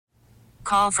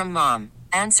Call from mom.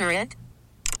 Answer it.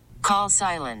 Call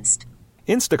silenced.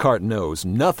 Instacart knows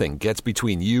nothing gets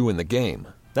between you and the game.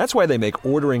 That's why they make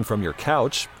ordering from your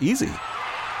couch easy.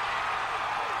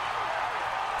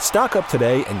 Stock up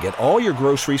today and get all your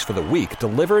groceries for the week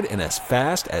delivered in as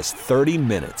fast as 30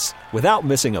 minutes without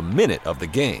missing a minute of the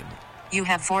game. You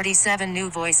have 47 new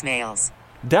voicemails.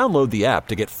 Download the app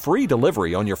to get free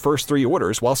delivery on your first 3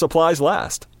 orders while supplies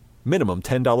last. Minimum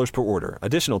 $10 per order.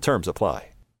 Additional terms apply.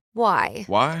 Why?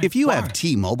 If you have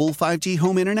T-Mobile 5G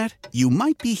home internet, you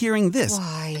might be hearing this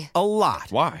a lot.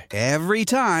 Why? Every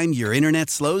time your internet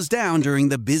slows down during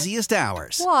the busiest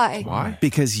hours. Why?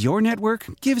 Because your network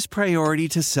gives priority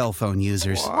to cell phone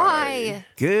users. Why?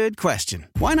 Good question.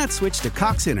 Why not switch to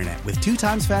Cox Internet with 2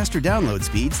 times faster download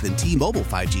speeds than T-Mobile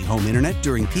 5G home internet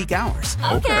during peak hours?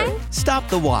 Okay. Stop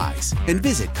the whys and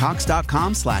visit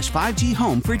cox.com/5G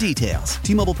home for details.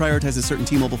 T-Mobile prioritizes certain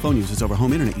T-Mobile phone users over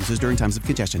home internet users during times of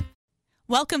congestion.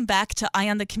 Welcome back to Eye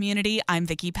on the Community. I'm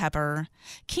Vicki Pepper.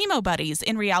 Chemo Buddies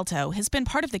in Rialto has been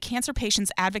part of the Cancer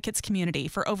Patients Advocates community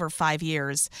for over 5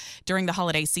 years. During the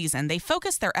holiday season, they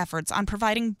focus their efforts on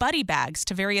providing buddy bags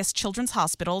to various children's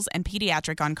hospitals and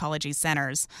pediatric oncology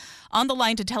centers. On the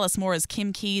line to tell us more is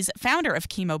Kym Keyes, founder of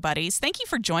Chemo Buddies. Thank you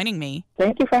for joining me.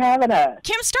 Thank you for having us.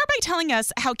 Kym, start by telling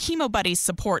us how Chemo Buddies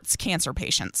supports cancer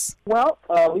patients. Well,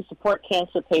 we support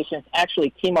cancer patients,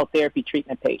 actually chemotherapy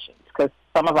treatment patients, because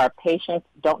some of our patients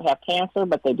don't have cancer,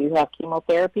 but they do have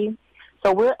chemotherapy.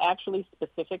 So we're actually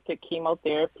specific to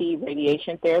chemotherapy,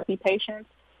 radiation therapy patients,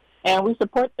 and we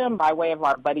support them by way of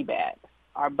our buddy bags.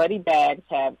 Our buddy bags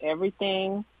have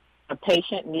everything a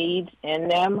patient needs in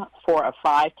them for a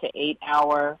 5 to 8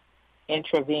 hour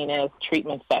intravenous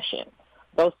treatment session.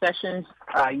 Those sessions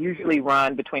usually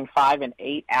run between 5 and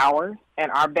 8 hours,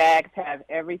 and our bags have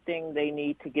everything they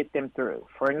need to get them through.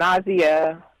 For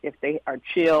nausea, if they are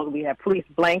chilled, we have fleece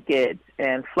blankets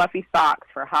and fluffy socks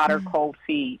for hot or cold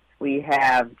feet. We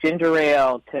have ginger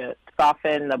ale to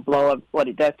soften the blow of what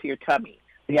it does to your tummy.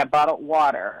 We have bottled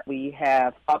water. We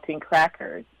have saltine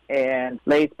crackers and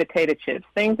Lay's potato chips,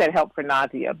 things that help for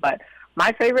nausea. But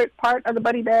my favorite part of the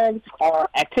buddy bags are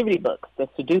activity books, the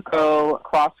Sudoku,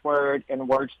 crossword, and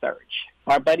word search.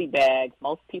 Our buddy bags,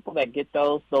 most people that get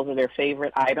those are their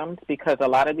favorite items because a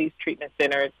lot of these treatment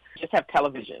centers just have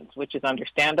televisions, which is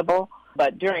understandable.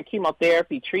 But during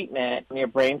chemotherapy treatment, your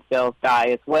brain cells die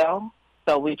as well.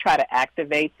 So we try to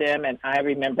activate them, and I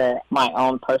remember my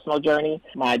own personal journey.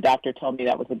 My doctor told me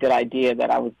that was a good idea that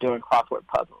I was doing crossword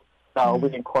puzzles. So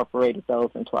we incorporated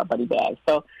those into our buddy bags.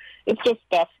 So it's just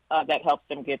stuff that helps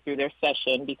them get through their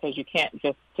session because you can't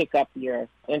just pick up your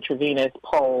intravenous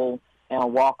pole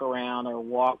and walk around or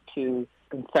walk to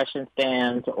concession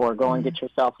stands or go and get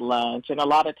yourself lunch. And a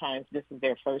lot of times this is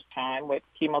their first time with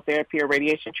chemotherapy or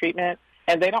radiation treatment,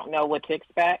 and they don't know what to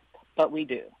expect, but we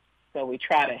do. So we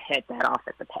try to head that off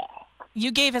at the pass.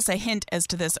 You gave us a hint as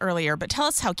to this earlier, but tell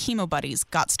us how Chemo Buddies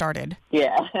got started.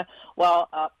 Yeah. Well,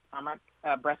 I'm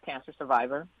a breast cancer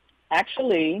survivor.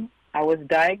 Actually, I was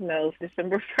diagnosed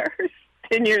December 1st,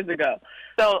 10 years ago.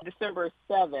 So December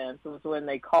 7th was when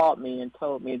they called me and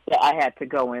told me that I had to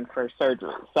go in for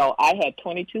surgery. So I had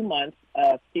 22 months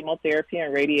of chemotherapy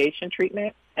and radiation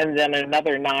treatment, and then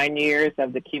another 9 years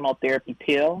of the chemotherapy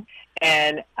pill.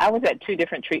 And I was at 2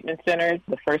 different treatment centers.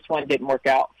 The first one didn't work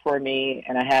out for me,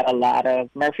 and I had a lot of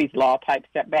Murphy's Law type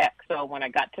setbacks. So when I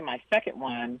got to my second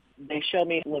one, they showed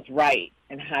me it was right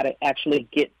and how to actually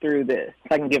get through this.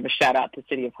 I can give a shout out to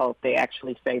City of Hope. They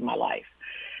actually saved my life.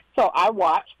 So I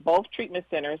watched both treatment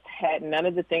centers had none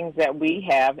of the things that we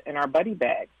have in our buddy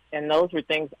bags, and those were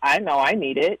things I know I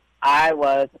needed. I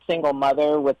was a single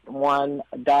mother with one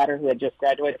daughter who had just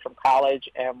graduated from college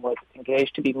and was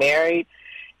engaged to be married,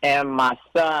 and my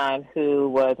son who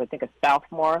was, I think, a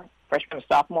freshman or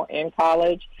sophomore in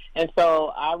college. And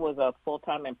so I was a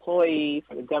full-time employee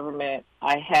for the government.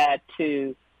 I had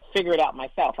to figure it out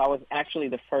myself. I was actually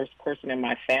the first person in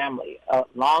my family, a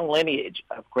long lineage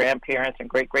of grandparents and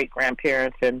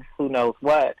great-great-grandparents and who knows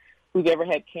what, who's ever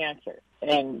had cancer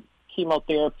and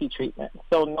chemotherapy treatment.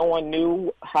 So no one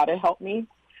knew how to help me,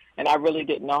 and I really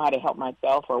didn't know how to help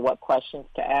myself or what questions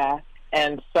to ask.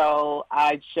 And so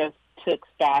I just took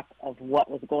stock of what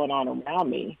was going on around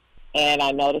me, and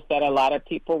I noticed that a lot of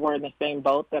people were in the same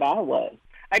boat that I was.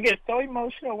 I get so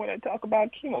emotional when I talk about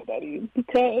Chemo Buddies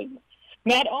because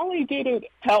not only did it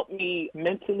help me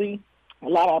mentally, a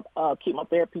lot of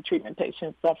chemotherapy treatment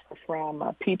patients suffer from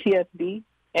PTSD,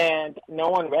 and no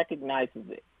one recognizes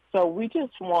it. So we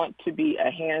just want to be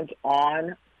a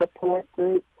hands-on support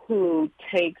group who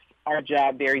takes our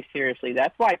job very seriously.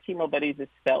 That's why Chemo Buddies is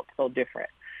spelled so different.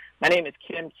 My name is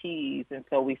Kym Keyes, and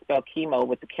so we spell chemo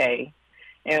with the K.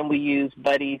 and we use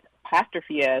Buddy's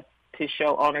apostrophe S to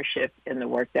show ownership in the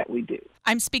work that we do.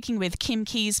 I'm speaking with Kym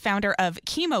Keyes, founder of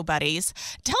Khemo Buddies.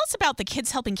 Tell us about the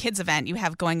Kids Helping Kids event you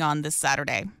have going on this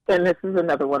Saturday. And this is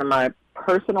another one of my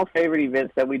personal favorite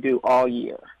events that we do all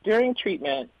year. During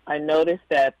treatment, I noticed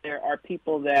that there are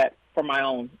people that, for my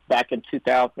own, back in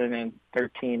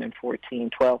 2013 and 14,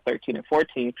 12, 13, and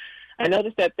 14, I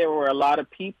noticed that there were a lot of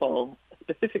people,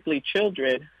 specifically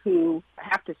children, who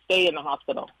have to stay in the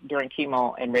hospital during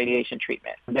chemo and radiation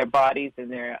treatment. Their bodies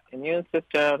and their immune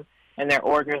system and their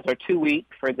organs are too weak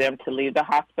for them to leave the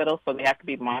hospital, so they have to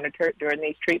be monitored during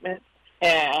these treatments.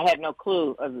 And I had no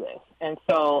clue of this. And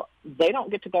so they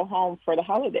don't get to go home for the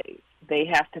holidays. They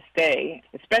have to stay,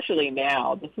 especially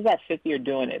now. This is our 5th year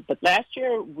doing it. But last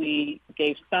year we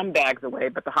gave some bags away,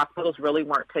 but the hospitals really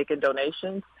weren't taking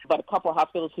donations. But a couple of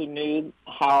hospitals who knew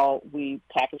how we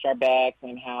packaged our bags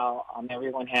and how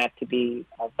everyone had to be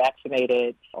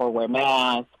vaccinated or wear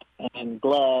masks and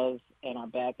gloves, and our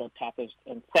bags are packaged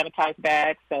in sanitized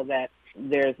bags so that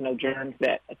there's no germs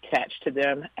that attach to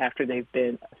them after they've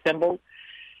been assembled.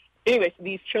 Anyways,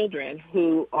 these children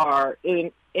who are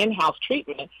in in-house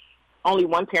treatment, only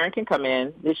one parent can come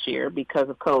in this year because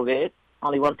of COVID.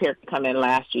 Only one parent can come in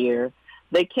last year.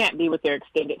 They can't be with their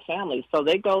extended family, so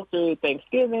they go through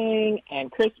Thanksgiving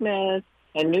and Christmas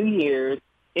and New Year's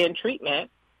in treatment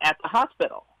at the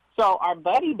hospital. So our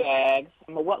buddy bags,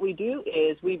 what we do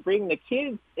is we bring the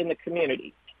kids in the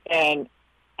community, and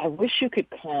I wish you could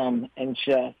come and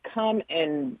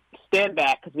stand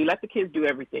back, because we let the kids do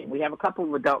everything. We have a couple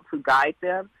of adults who guide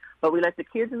them, but we let the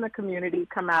kids in the community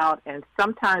come out, and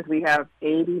sometimes we have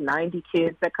 80, 90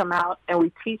 kids that come out, and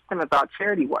we teach them about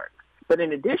charity work. But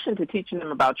in addition to teaching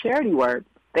them about charity work,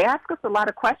 they ask us a lot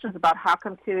of questions about how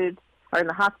come kids are in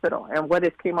the hospital, and what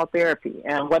is chemotherapy,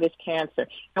 and what is cancer.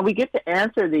 And we get to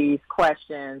answer these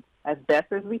questions as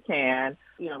best as we can.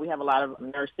 You know, we have a lot of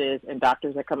nurses and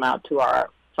doctors that come out to our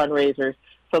fundraisers,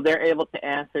 so they're able to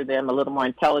answer them a little more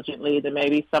intelligently than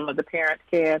maybe some of the parents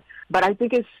can. But I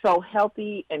think it's so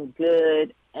healthy and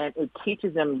good, and it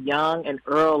teaches them young and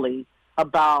early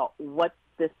about what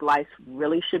this life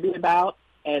really should be about,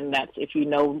 and that's if you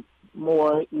know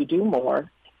more, you do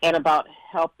more, and about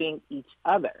helping each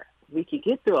other. We could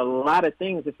get through a lot of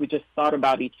things if we just thought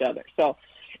about each other. So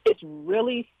it's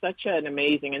really such an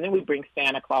amazing, and then we bring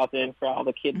Santa Claus in for all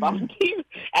the kid volunteers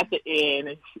at the end,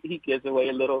 and he gives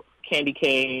away little candy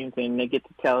canes, and they get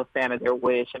to tell Santa their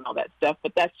wish and all that stuff.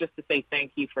 But that's just to say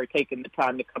thank you for taking the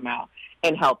time to come out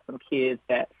and help some kids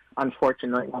that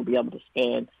unfortunately won't be able to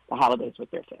spend the holidays with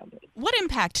their families. What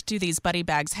impact do these buddy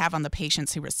bags have on the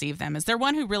patients who receive them? Is there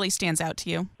one who really stands out to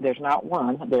you? There's not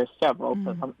one. There's several.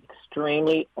 So I'm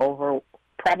extremely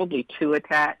probably 2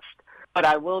 attached. But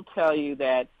I will tell you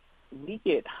that we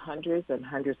get hundreds and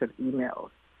hundreds of emails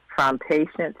from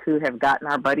patients who have gotten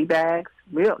our buddy bags.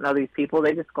 We don't know these people.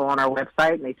 They just go on our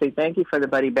website and they say, thank you for the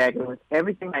buddy bag. It was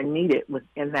everything I needed was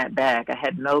in that bag. I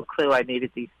had no clue I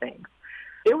needed these things.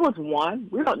 It was one.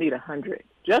 We don't need 100.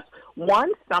 Just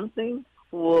one something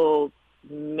will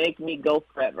make me go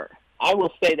forever. I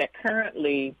will say that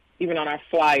currently, even on our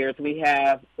flyers, we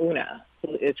have Una,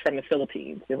 who is from the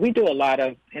Philippines. And we do a lot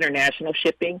of international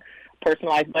shipping,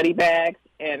 personalized buddy bags,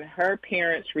 and her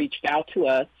parents reached out to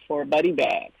us for buddy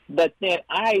bags. But then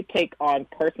I take on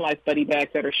personalized buddy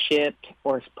bags that are shipped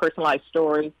or personalized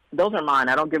stories. Those are mine.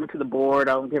 I don't give them to the board.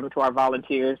 I don't give them to our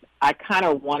volunteers. I kind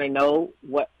of want to know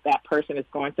what that person is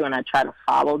going through, and I try to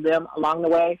follow them along the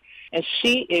way. And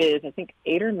she is, I think,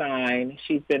 8 or 9.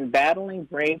 She's been battling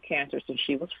brain cancer since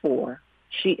she was 4.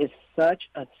 She is such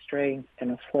a strength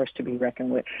and a force to be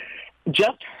reckoned with.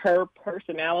 Just her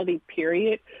personality,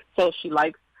 period. So she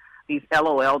likes these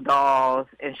LOL dolls,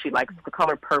 and she likes the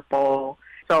color purple.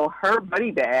 So her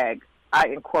buddy bag, I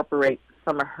incorporate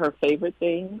some of her favorite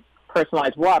things,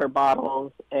 personalized water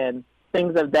bottles and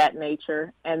things of that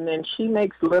nature. And then she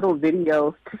makes little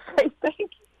videos to say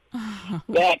thank you.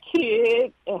 That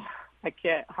kid, I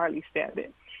can't hardly stand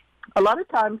it. A lot of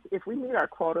times, if we meet our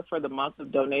quota for the month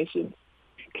of donations,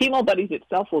 Khemo Buddies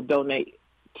itself will donate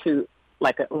to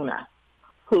like a Una,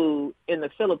 who in the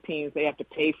Philippines, they have to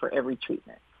pay for every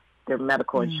treatment. Their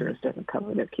medical insurance doesn't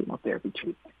cover their chemotherapy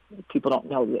treatment. People don't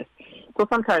know this. So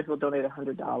sometimes we'll donate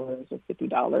 $100 or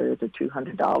 $50 or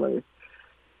 $200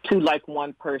 to like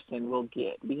one person will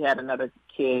get. We had another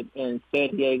kid in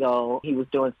San Diego. He was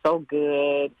doing so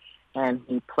good, and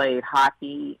he played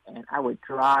hockey, and I would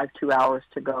drive 2 hours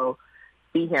to go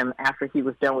see him after he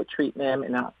was done with treatment.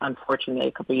 And unfortunately,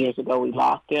 a couple of years ago, we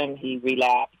lost him. He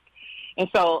relapsed. And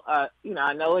so, I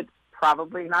know it's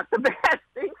probably not the best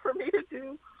thing for me to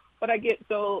do, but I get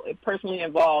so personally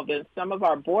involved. And some of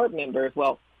our board members,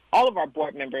 well, all of our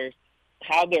board members,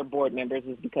 how they're board members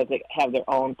is because they have their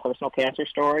own personal cancer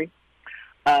story.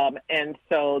 And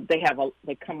so they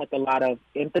come with a lot of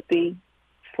empathy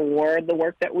for the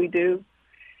work that we do.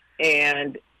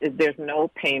 And there's no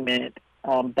payment,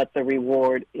 but the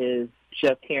reward is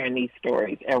just hearing these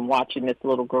stories and watching this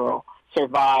little girl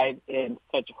survive in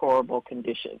such horrible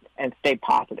conditions and stay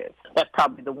positive. That's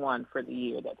probably the one for the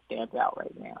year that stands out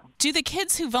right now. Do the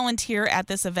kids who volunteer at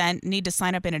this event need to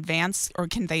sign up in advance, or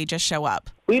can they just show up?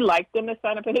 We like them to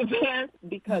sign up in advance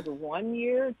because 1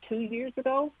 year, 2 years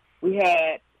ago, we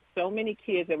had so many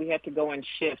kids that we had to go in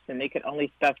shifts and they could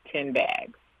only stuff 10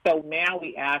 bags. So now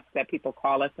we ask that people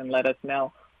call us and let us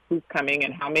know who's coming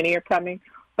and how many are coming.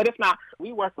 But if not,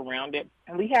 we work around it.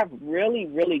 And we have really,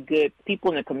 really good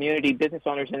people in the community, business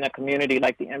owners in the community,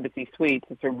 like the Embassy Suites.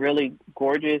 It's a really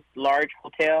gorgeous, large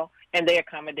hotel, and they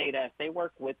accommodate us. They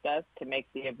work with us to make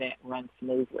the event run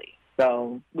smoothly.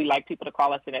 So we like people to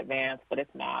call us in advance, but if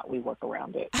not, we work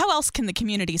around it. How else can the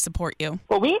community support you?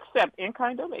 Well, we accept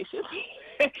in-kind donations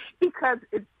because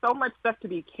it's so much stuff to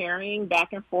be carrying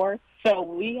back and forth. So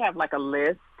we have like a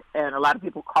list, and a lot of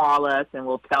people call us, and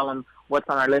we'll tell them what's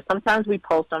on our list. Sometimes we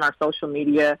post on our social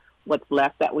media what's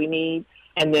left that we need,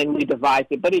 and then we devise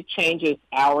it. But it changes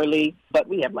hourly. But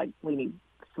we need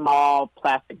small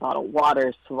plastic bottled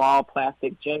water, small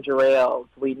plastic ginger ales.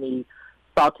 We need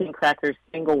saltine crackers,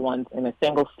 single ones in a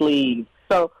single sleeve.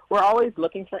 So we're always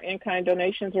looking for in-kind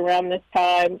donations around this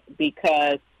time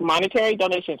because monetary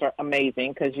donations are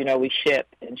amazing because, we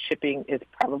ship, and shipping is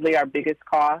probably our biggest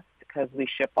cost because we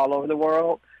ship all over the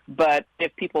world. But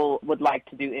if people would like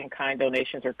to do in-kind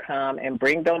donations or come and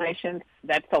bring donations,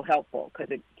 that's so helpful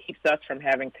because it keeps us from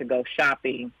having to go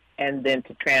shopping and then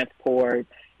to transport.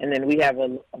 And then we have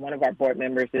one of our board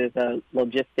members is a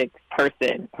logistics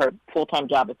person. Her full-time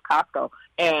job is Costco.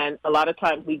 And a lot of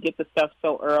times we get the stuff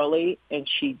so early and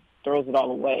she throws it all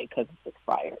away because it's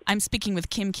expired. I'm speaking with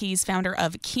Kym Keyes, founder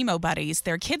of Khemo Buddies.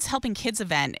 Their Kids Helping Kids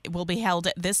event will be held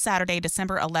this Saturday,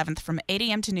 December 11th from 8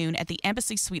 a.m. to noon at the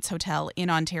Embassy Suites Hotel in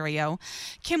Ontario.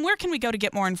 Kym, where can we go to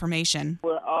get more information?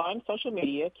 We're on social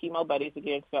media, Khemo Buddies,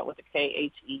 again, spelled with a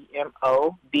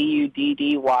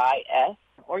KhemoBuddys.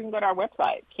 Or you can go to our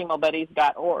website,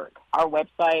 chemobuddies.org. Our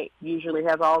website usually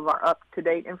has all of our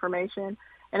up-to-date information,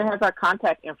 and it has our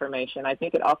contact information. I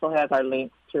think it also has our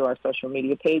links to our social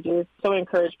media pages. So we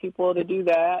encourage people to do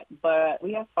that. But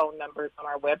we have phone numbers on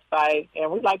our website,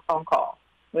 and we like phone calls.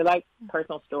 We like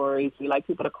personal stories. We like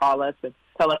people to call us and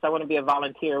tell us, I want to be a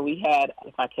volunteer. We had,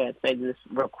 if I can say this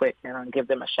real quick, and I'll give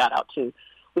them a shout-out too.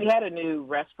 We had a new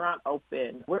restaurant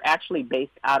open. We're actually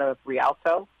based out of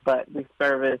Rialto, but we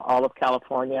service all of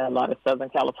California, a lot of Southern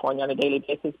California on a daily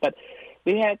basis. But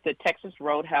we had the Texas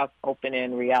Roadhouse open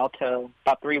in Rialto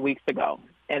about 3 weeks ago,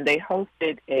 and they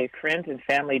hosted a Friends and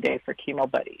Family Day for Khemo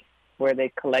Buddy, where they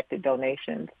collected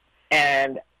donations.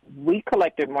 And we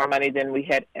collected more money than we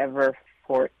had ever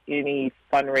for any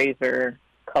fundraiser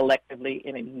collectively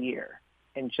in a year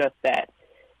in just that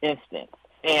instance.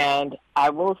 And I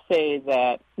will say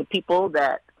that the people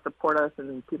that support us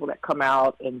and the people that come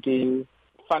out and do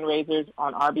fundraisers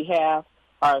on our behalf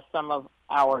are some of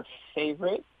our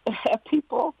favorite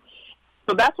people.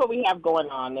 So that's what we have going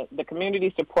on. The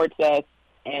community supports us,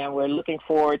 and we're looking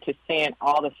forward to seeing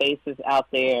all the faces out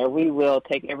there. We will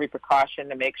take every precaution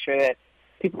to make sure that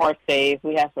people are safe.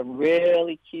 We have some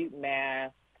really cute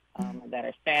masks that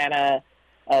are Santa,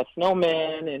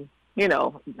 snowmen, and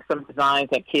some designs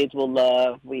that kids will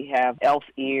love. We have elf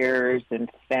ears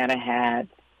and Santa hats,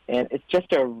 and it's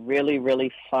just a really,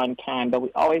 really fun time. But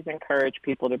we always encourage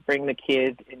people to bring the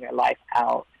kids in your life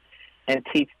out and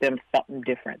teach them something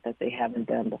different that they haven't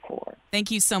done before. Thank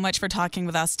you so much for talking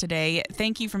with us today.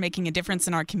 Thank you for making a difference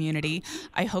in our community.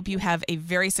 I hope you have a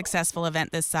very successful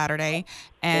event this Saturday,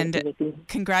 and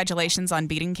congratulations on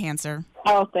beating cancer.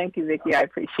 Oh, thank you, Vicki. I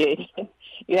appreciate it.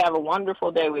 You have a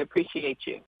wonderful day. We appreciate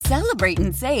you. Celebrate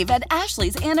and save at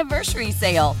Ashley's Anniversary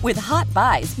Sale. With Hot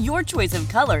Buys, your choice of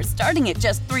colors starting at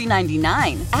just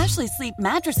 $3.99. Ashley Sleep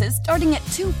mattresses starting at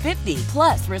 $2.50.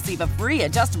 Plus, receive a free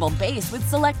adjustable base with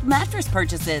select mattress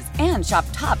purchases. And shop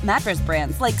top mattress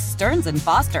brands like Stearns &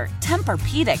 Foster,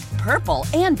 Tempur-Pedic, Purple,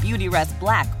 and Beautyrest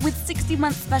Black with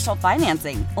 60-month special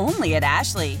financing. Only at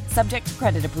Ashley. Subject to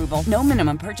credit approval. No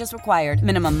minimum purchase required.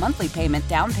 Minimum monthly payment,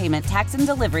 down payment, tax, and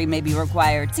delivery may be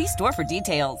required. See store for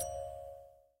details.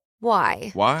 Why?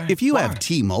 Why? If you have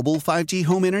T-Mobile 5G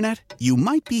home internet, you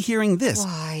might be hearing this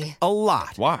Why? a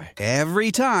lot. Why?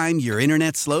 Every time your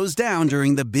internet slows down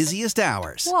during the busiest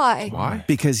hours. Why? Why?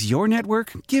 Because your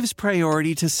network gives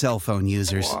priority to cell phone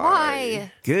users.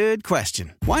 Why? Good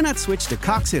question. Why not switch to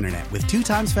Cox Internet with 2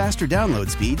 times faster download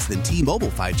speeds than T-Mobile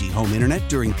 5G home internet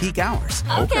during peak hours?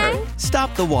 Okay.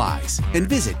 Stop the whys and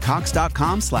visit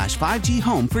cox.com/5G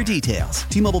home for details.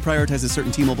 T-Mobile prioritizes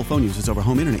certain T-Mobile phone users over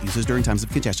home internet users during times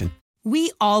of congestion.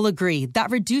 We all agree that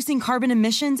reducing carbon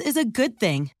emissions is a good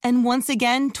thing. And once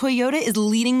again, Toyota is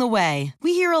leading the way.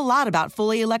 We hear a lot about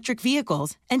fully electric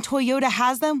vehicles, and Toyota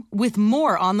has them with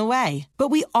more on the way. But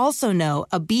we also know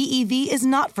a BEV is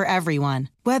not for everyone.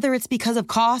 Whether it's because of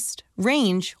cost,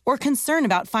 range, or concern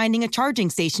about finding a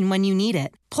charging station when you need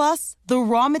it. Plus, the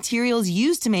raw materials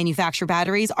used to manufacture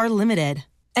batteries are limited.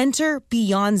 Enter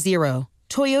Beyond Zero,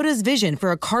 Toyota's vision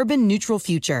for a carbon-neutral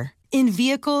future. In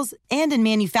vehicles and in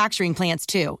manufacturing plants,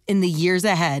 too, in the years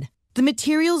ahead. The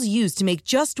materials used to make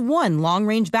just one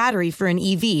long-range battery for an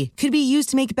EV could be used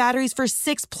to make batteries for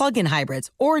 6 plug-in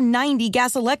hybrids or 90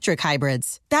 gas-electric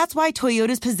hybrids. That's why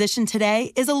Toyota's position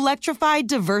today is electrified,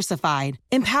 diversified,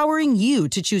 empowering you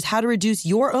to choose how to reduce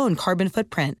your own carbon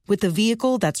footprint with the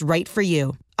vehicle that's right for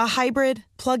you. A hybrid,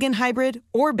 plug-in hybrid,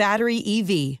 or battery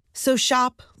EV. So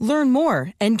shop, learn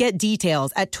more, and get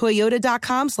details at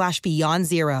toyota.com/beyond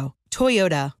zero.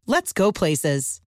 Toyota, let's go places.